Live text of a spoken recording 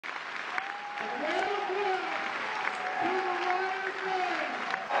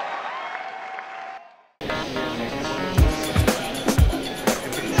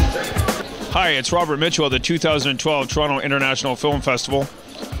Hi, it's Robert Mitchell of the 2012 Toronto International Film Festival.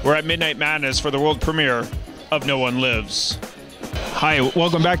 We're at Midnight Madness for the world premiere of No One Lives. Hi,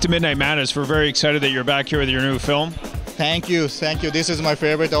 welcome back to Midnight Madness. We're very excited that you're back here with your new film. Thank you. This is my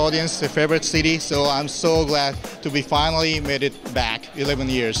favorite audience, the favorite city, so I'm so glad to be finally made it back 11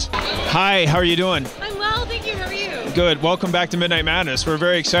 years. Hi, how are you doing? I'm well, thank you. How are you? Good. Welcome back to Midnight Madness. We're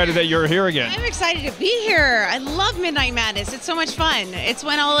very excited that you're here again. I'm excited to be here. I love Midnight Madness. It's so much fun. It's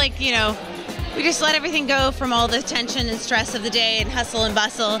when all we just let everything go from all the tension and stress of the day and hustle and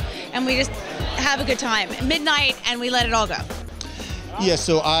bustle, and we just have a good time. Midnight, and we let it all go. Yeah,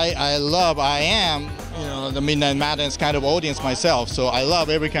 so I am the Midnight Madness kind of audience myself, so I love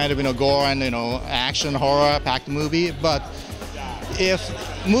every kind of gore and action, horror packed movie. But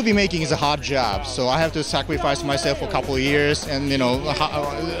if movie making is a hard job, so I have to sacrifice myself for a couple of years, and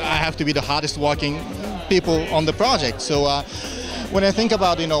I have to be the hardest working people on the project. So when I think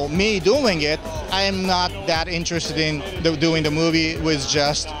about me doing it, I am not that interested in doing the movie with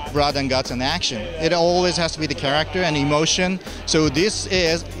just blood and guts and action. It always has to be the character and emotion. So this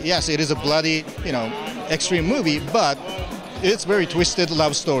is, yes, it is a bloody, extreme movie, but it's very twisted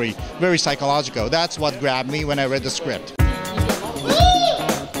love story, very psychological. That's what grabbed me when I read the script.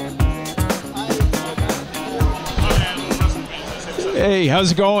 Hey,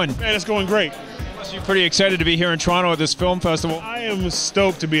 how's it going? Man, it's going great. You're pretty excited to be here in Toronto at this film festival. I am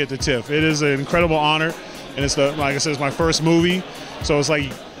stoked to be at the TIFF. It is an incredible honor, and it's like I said, it's my first movie, so it's like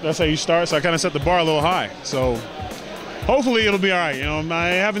that's how you start. So I kind of set the bar a little high. So hopefully it'll be all right. I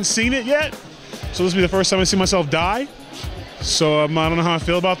haven't seen it yet, so this will be the first time I see myself die. So I don't know how I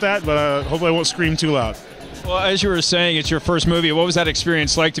feel about that, but hopefully I won't scream too loud. Well, as you were saying, it's your first movie. What was that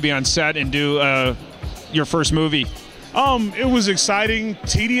experience like to be on set and do your first movie? It was exciting.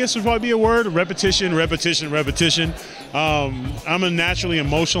 Tedious would probably be a word. Repetition. I'm a naturally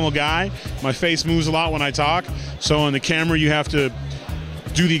emotional guy. My face moves a lot when I talk. So on the camera, you have to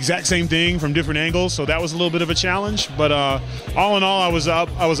do the exact same thing from different angles. So that was a little bit of a challenge. But all in all, I was up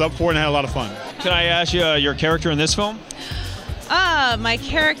for it and I had a lot of fun. Can I ask you your character in this film? My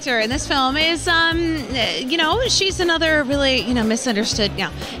character in this film is, she's another really, misunderstood. Yeah,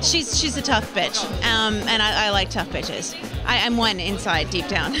 she's a tough bitch, and I like tough bitches. I'm one inside, deep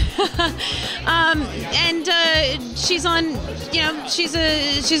down. She's on, she's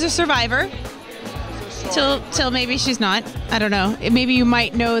a survivor. Till maybe she's not. I don't know. Maybe you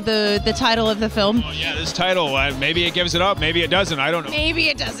might know the title of the film. Oh yeah, this title. Maybe it gives it up. Maybe it doesn't. I don't know. Maybe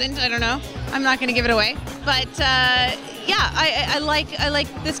it doesn't. I don't know. I'm not going to give it away. But yeah, I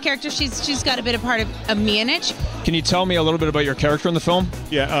like this character. She's got a bit of part of me in it. Can you tell me a little bit about your character in the film?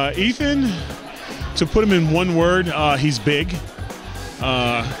 Yeah, Ethan. To put him in one word, he's big.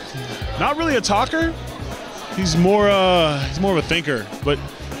 Not really a talker. He's more of a thinker, but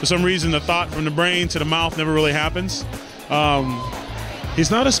for some reason, the thought from the brain to the mouth never really happens.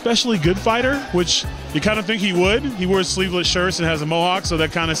 He's not a especially good fighter, which you kind of think he would. He wears sleeveless shirts and has a mohawk, so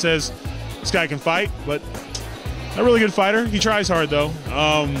that kind of says this guy can fight, but not a really good fighter. He tries hard, though.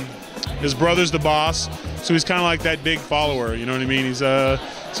 His brother's the boss, so he's kind of like that big follower, you know what I mean? He's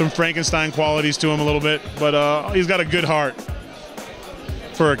some Frankenstein qualities to him a little bit, but he's got a good heart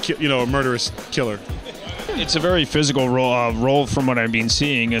for a murderous killer. It's a very physical role from what I've been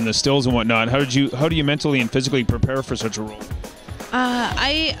seeing in the stills and whatnot. How do you mentally and physically prepare for such a role?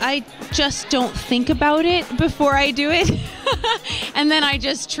 I just don't think about it before I do it. And then I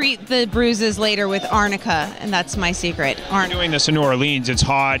just treat the bruises later with arnica, and that's my secret. You're doing this in New Orleans. It's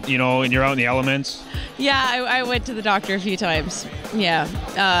hot, and you're out in the elements. Yeah, I went to the doctor a few times.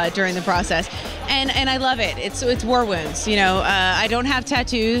 Yeah, during the process, and I love it. It's war wounds. I don't have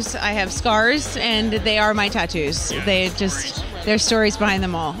tattoos. I have scars, and they are my tattoos. There's stories behind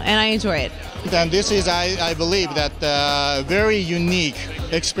them all, and I enjoy it. And this is, I believe, that very unique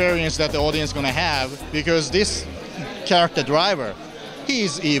experience that the audience is going to have, because this character driver,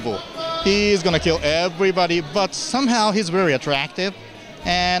 he's evil. He's going to kill everybody, but somehow he's very attractive.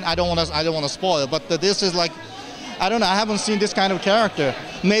 And I don't want to spoil, but this is like, I don't know. I haven't seen this kind of character.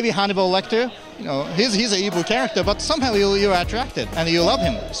 Maybe Hannibal Lecter. He's an evil character, but somehow you're attracted and you love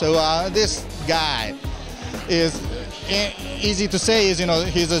him. So this guy is easy to say is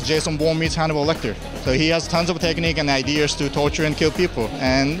he's a Jason Bourne meets Hannibal Lecter. So he has tons of technique and ideas to torture and kill people,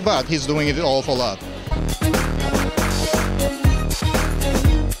 but he's doing it all for love.